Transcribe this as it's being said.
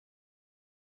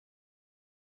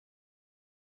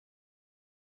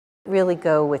Really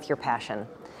go with your passion.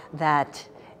 That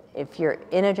if you're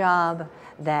in a job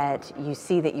that you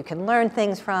see that you can learn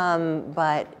things from,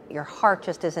 but your heart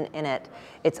just isn't in it,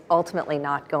 it's ultimately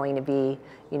not going to be,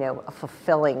 a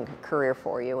fulfilling career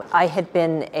for you. I had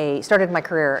started my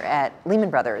career at Lehman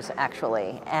Brothers,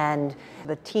 actually, and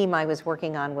the team I was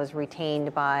working on was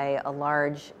retained by a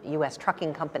large US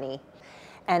trucking company.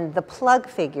 And the plug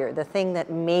figure, the thing that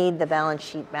made the balance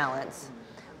sheet balance,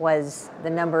 was the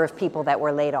number of people that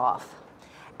were laid off.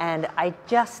 And I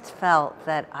just felt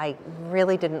that I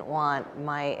really didn't want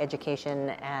my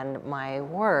education and my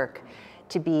work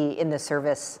to be in the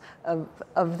service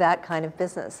of that kind of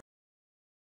business.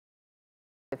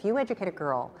 If you educate a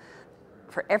girl,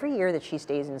 for every year that she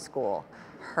stays in school,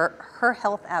 her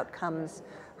health outcomes,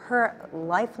 her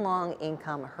lifelong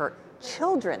income, her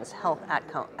children's health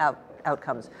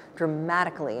outcomes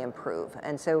dramatically improve.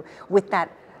 And so with that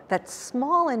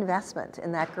small investment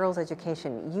in that girl's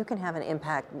education, you can have an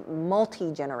impact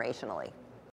multi-generationally.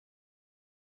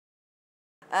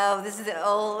 Oh, this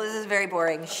is very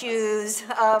boring. Shoes.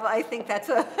 I think that's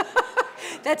a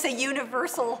that's a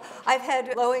universal. I've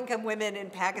had low-income women in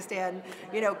Pakistan,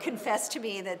 confess to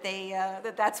me that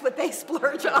that's what they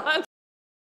splurge on.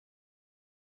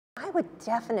 I would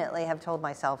definitely have told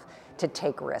myself to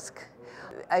take risk.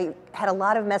 I had a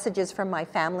lot of messages from my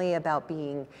family about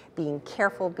being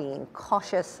careful, being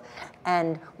cautious,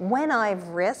 and when I've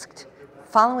risked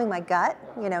following my gut,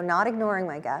 not ignoring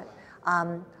my gut,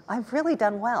 I've really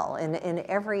done well in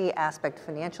every aspect,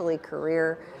 financially,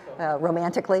 career,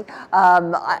 romantically.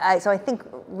 So I think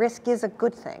risk is a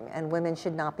good thing, and women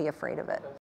should not be afraid of it.